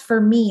 that's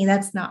for me.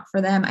 That's not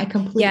for them. I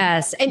completely.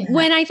 Yes. And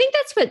when I think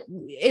that's what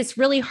is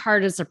really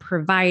hard as a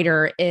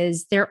provider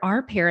is there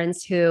are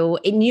parents who,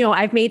 and, you know,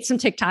 I've made some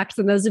TikToks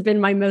and those have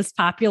been my most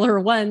popular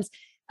ones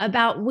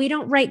about, we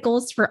don't write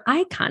goals for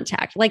eye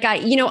contact. Like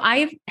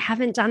I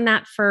haven't done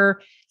that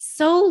for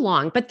so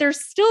long, but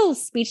there's still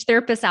speech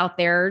therapists out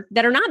there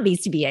that are not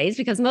BCBAs,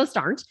 because most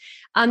aren't,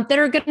 that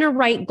are going to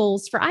write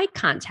goals for eye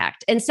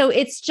contact. And so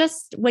it's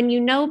just, when you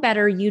know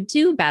better, you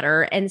do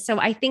better. And so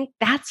I think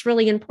that's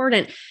really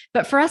important.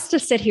 But for us to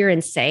sit here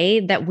and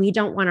say that we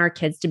don't want our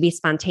kids to be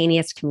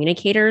spontaneous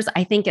communicators,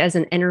 I think as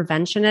an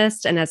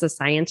interventionist and as a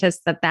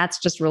scientist, that's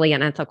just really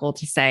unethical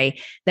to say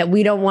that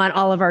we don't want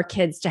all of our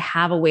kids to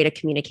have a way to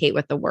communicate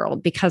with the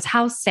world. Because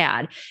how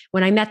sad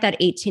when I met that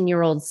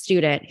 18-year-old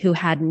student who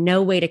had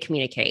no way to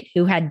communicate,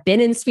 who had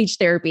been in speech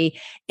therapy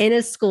in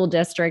a school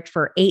district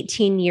for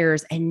 18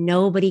 years and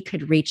nobody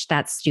could reach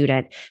that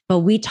student. But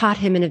we taught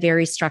him in a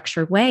very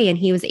structured way, and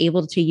he was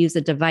able to use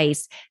a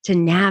device to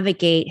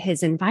navigate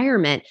his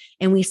environment.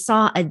 And we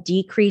saw a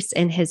decrease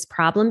in his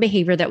problem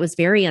behavior that was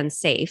very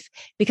unsafe.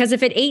 Because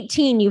if at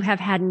 18 you have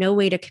had no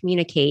way to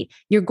communicate,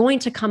 you're going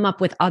to come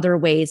up with other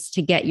ways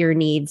to get your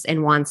needs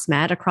and wants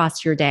met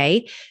across your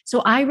day.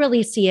 So I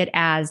really see it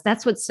as,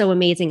 that's what's so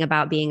amazing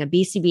about being a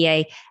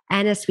BCBA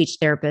and a speech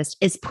therapist,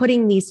 is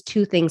putting these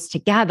two things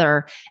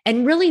together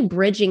and really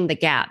bridging the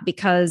gap.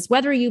 Because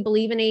whether you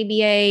believe in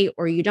ABA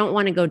or you don't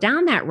want to go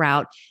down that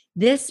route,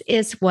 this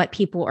is what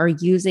people are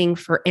using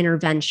for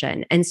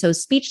intervention. And so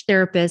speech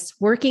therapists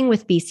working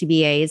with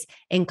BCBAs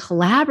and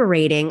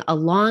collaborating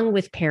along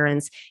with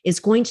parents is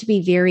going to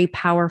be very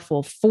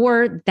powerful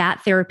for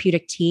that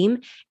therapeutic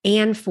team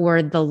and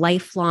for the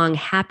lifelong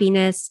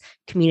happiness,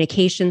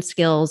 communication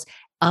skills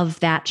of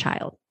that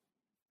child.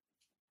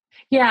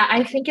 Yeah,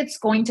 I think it's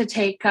going to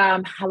take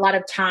a lot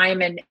of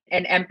time and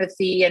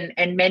empathy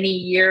and many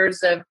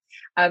years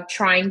of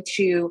trying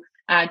to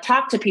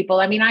talk to people.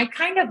 I mean, I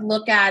kind of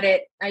look at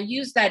it, I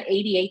use that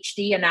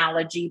ADHD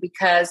analogy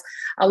because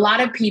a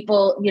lot of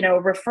people,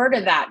 refer to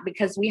that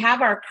because we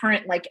have our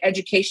current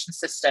education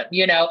system,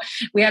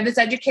 we have this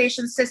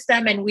education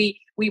system and we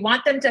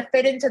want them to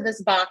fit into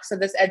this box of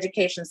this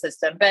education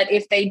system. But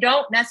if they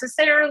don't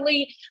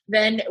necessarily,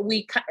 then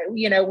we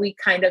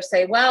kind of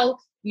say,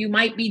 well, you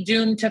might be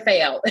doomed to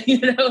fail, if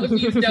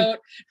you don't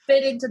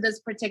fit into this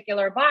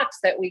particular box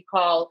that we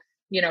call,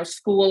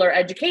 school or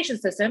education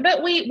system.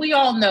 But we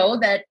all know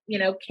that,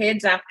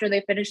 kids, after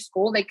they finish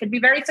school, they could be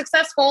very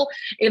successful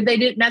if they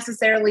didn't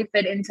necessarily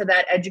fit into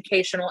that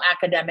educational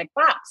academic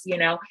box,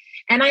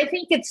 And I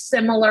think it's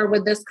similar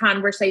with this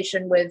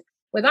conversation with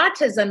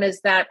autism,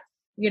 is that,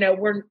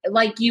 we're,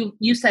 like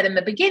you said in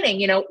the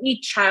beginning,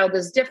 each child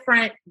is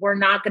different. We're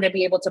not going to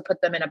be able to put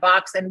them in a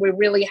box, and we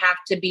really have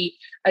to be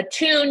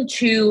attuned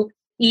to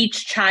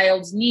each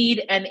child's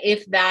need. And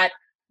if that,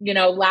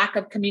 lack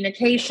of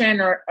communication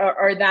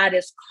or that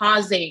is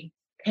causing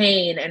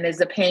pain and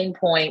is a pain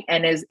point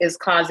and is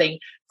causing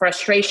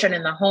frustration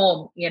in the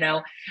home,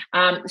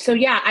 So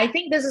yeah, I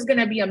think this is going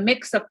to be a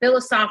mix of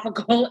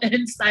philosophical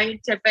and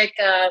scientific,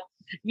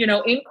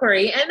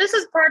 inquiry. And this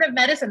is part of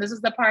medicine. This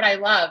is the part I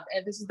love.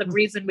 And this is the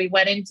reason we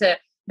went into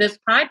this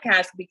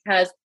podcast,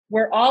 because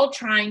we're all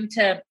trying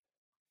to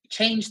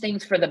change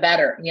things for the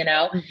better,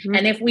 Mm-hmm.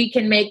 And if we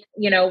can make,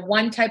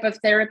 one type of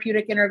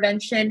therapeutic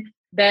intervention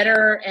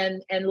better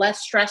and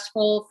less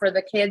stressful for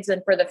the kids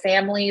and for the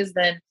families,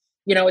 then,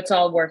 it's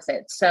all worth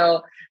it.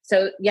 So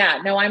yeah,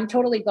 no, I'm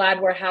totally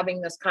glad we're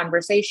having this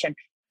conversation.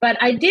 But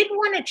I did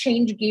want to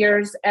change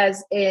gears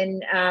as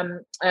in,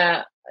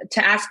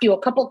 to ask you a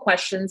couple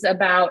questions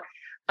about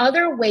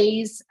other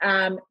ways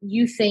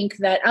you think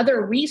that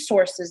other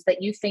resources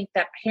that you think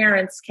that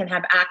parents can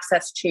have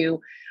access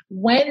to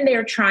when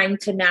they're trying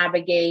to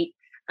navigate,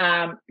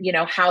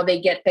 how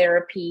they get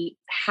therapy,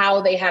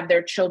 how they have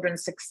their children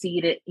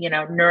succeed,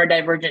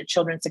 neurodivergent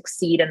children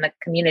succeed in the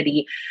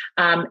community.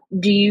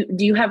 Do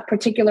you have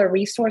particular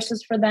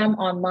resources for them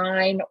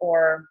online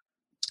or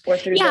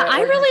through? Yeah,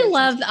 I really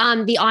love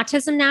the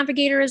Autism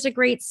Navigator is a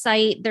great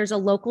site. There's a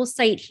local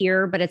site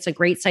here, but it's a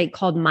great site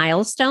called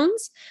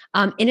Milestones.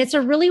 And it's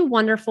a really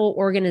wonderful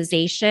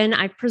organization.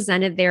 I've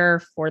presented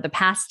there for the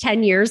past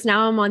 10 years.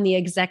 Now I'm on the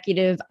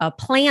executive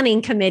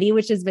planning committee,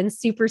 which has been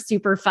super,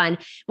 super fun.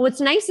 But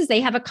what's nice is they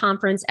have a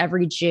conference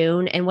every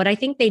June. And what I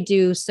think they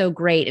do so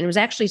great, and it was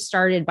actually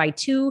started by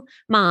two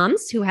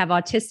moms who have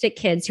autistic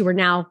kids who are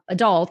now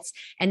adults,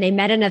 and they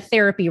met in a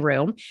therapy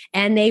room,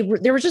 and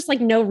there was just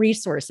no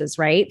resources,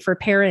 right, for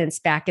parents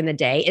back in the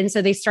day. And so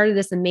they started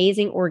this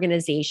amazing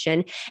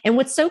organization. And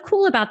what's so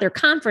cool about their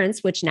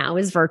conference, which now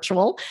is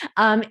virtual,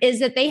 is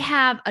that they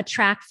have a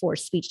track for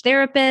speech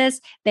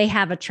therapists, they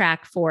have a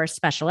track for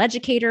special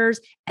educators,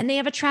 and they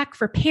have a track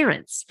for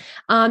parents.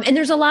 And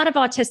there's a lot of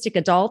autistic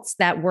adults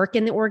that work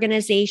in the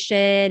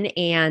organization.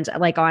 And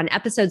on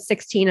episode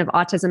 16 of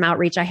Autism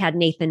Outreach, I had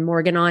Nathan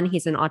Morgan on.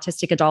 He's an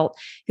autistic adult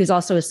who's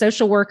also a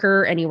social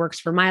worker, and he works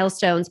for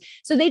Milestones.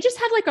 So they just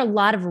have a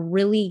lot of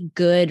really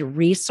good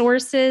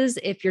resources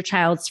if your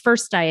child's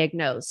first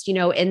diagnosed,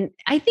 and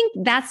I think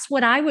that's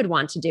what I would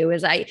want to do.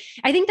 Is I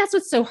think that's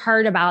what's so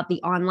hard about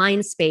the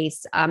online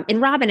space.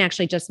 And Robin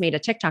actually just made a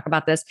TikTok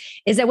about this,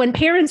 is that when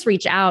parents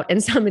reach out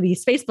in some of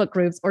these Facebook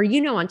groups or,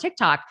 on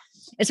TikTok,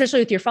 especially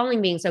with your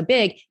following being so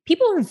big,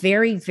 people are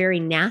very, very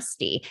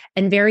nasty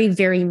and very,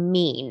 very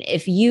mean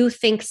if you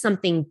think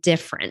something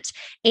different.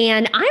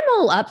 And I'm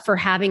all up for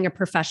having a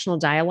professional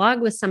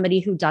dialogue with somebody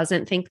who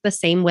doesn't think the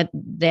same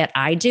that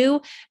I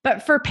do.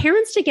 But for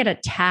parents to get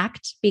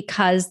attacked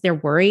because they're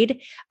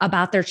worried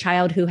about their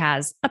child who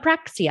has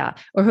apraxia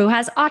or who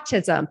has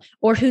autism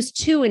or who's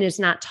 2 and is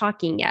not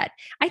talking yet,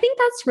 I think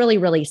that's really,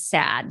 really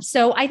sad.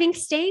 So I think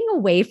staying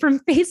away from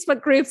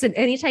Facebook groups and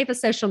any type of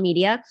social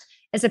media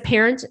as a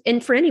parent,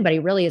 and for anybody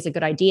really, is a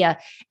good idea.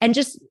 And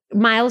just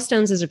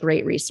Milestones is a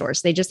great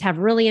resource. They just have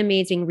really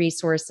amazing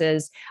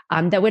resources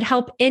that would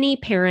help any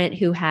parent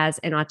who has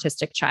an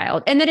autistic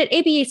child. And then at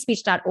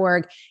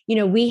abaspeech.org,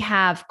 we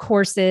have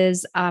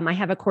courses. I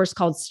have a course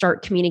called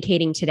Start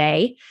Communicating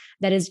Today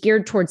that is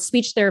geared towards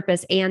speech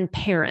therapists and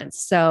parents.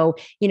 So,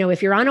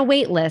 if you're on a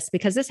wait list,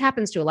 because this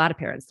happens to a lot of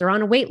parents, they're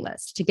on a wait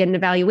list to get an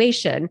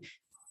evaluation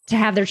to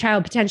have their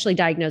child potentially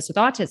diagnosed with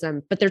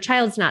autism, but their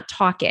child's not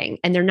talking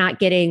and they're not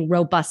getting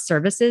robust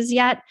services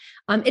yet.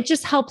 It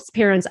just helps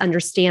parents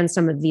understand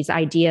some of these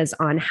ideas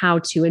on how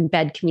to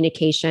embed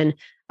communication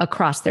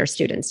across their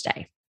students'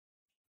 day.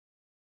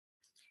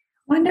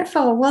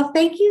 Wonderful. Well,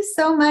 thank you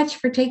so much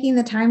for taking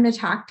the time to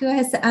talk to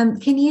us.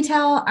 Can you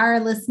tell our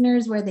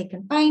listeners where they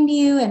can find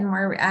you and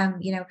more,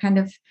 kind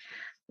of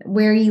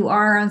where you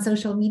are on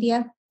social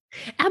media?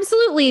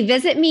 Absolutely.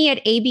 Visit me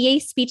at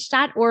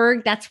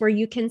abaspeech.org. That's where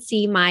you can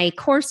see my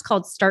course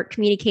called Start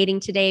Communicating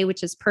Today,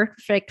 which is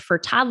perfect for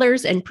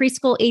toddlers and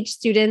preschool age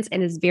students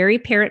and is very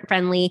parent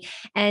friendly.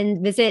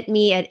 And visit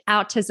me at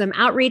Autism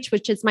Outreach,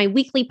 which is my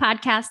weekly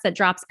podcast that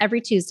drops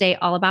every Tuesday,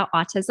 all about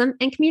autism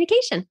and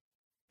communication.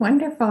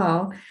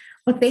 Wonderful.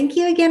 Well, thank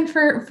you again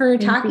for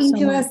talking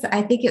to us.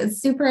 I think it was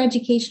super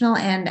educational,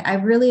 and I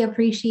really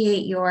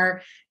appreciate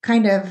your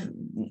kind of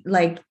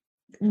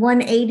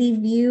 180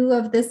 view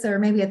of this, or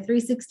maybe a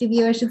 360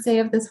 view, I should say,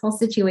 of this whole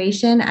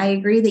situation. I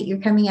agree that you're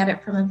coming at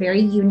it from a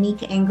very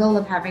unique angle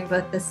of having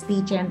both the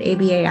speech and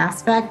ABA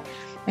aspect,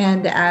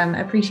 and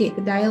appreciate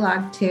the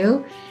dialogue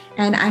too.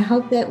 And I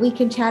hope that we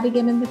can chat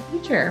again in the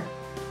future.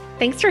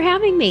 Thanks for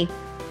having me.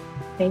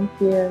 Thank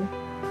you.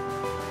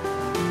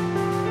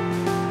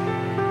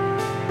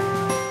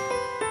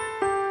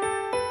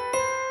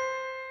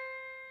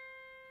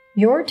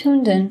 You're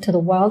tuned in to the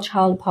Wild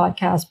Child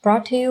podcast,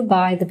 brought to you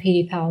by the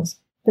PD Pals.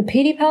 The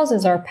PD Pals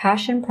is our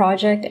passion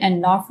project and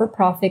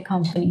not-for-profit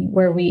company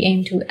where we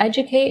aim to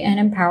educate and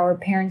empower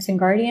parents and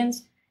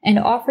guardians and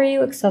offer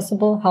you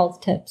accessible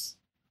health tips.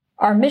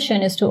 Our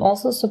mission is to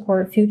also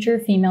support future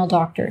female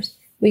doctors.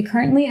 We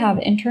currently have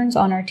interns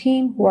on our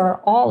team who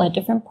are all at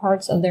different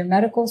parts of their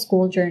medical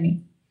school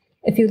journey.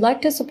 If you'd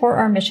like to support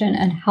our mission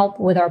and help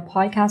with our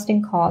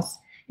podcasting costs,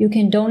 you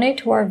can donate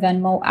to our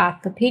Venmo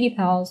at the PD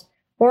Pals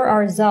or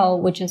our Zelle,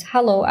 which is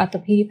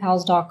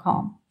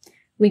hello@thepdpals.com.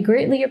 We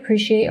greatly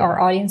appreciate our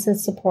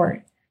audience's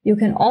support. You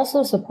can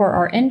also support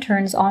our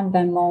interns on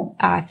Venmo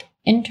at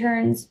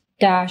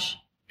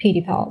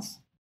interns-pdpals.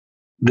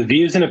 The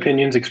views and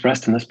opinions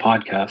expressed in this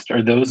podcast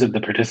are those of the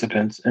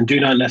participants and do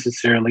not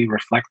necessarily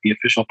reflect the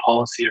official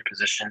policy or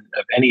position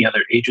of any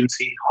other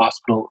agency,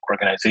 hospital,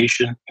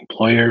 organization,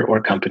 employer,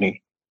 or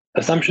company.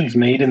 Assumptions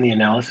made in the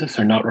analysis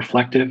are not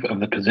reflective of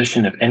the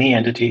position of any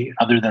entity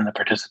other than the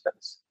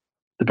participants.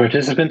 The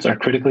participants are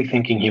critically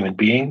thinking human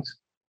beings.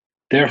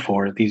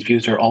 Therefore, these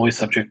views are always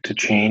subject to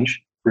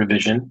change,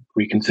 revision,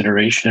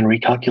 reconsideration, and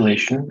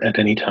recalculation at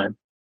any time.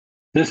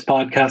 This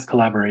podcast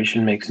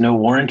collaboration makes no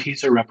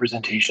warranties or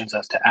representations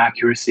as to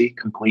accuracy,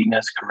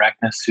 completeness,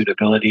 correctness,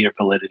 suitability, or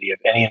validity of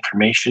any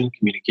information,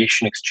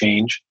 communication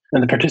exchange,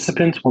 and the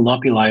participants will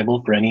not be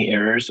liable for any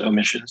errors,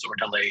 omissions, or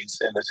delays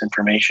in this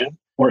information,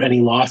 or any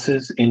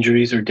losses,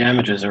 injuries, or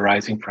damages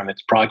arising from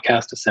its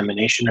broadcast,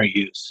 dissemination, or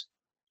use.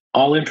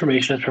 All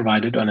information is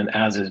provided on an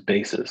as-is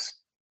basis.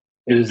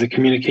 It is the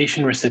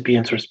communication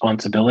recipient's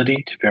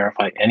responsibility to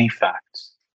verify any facts.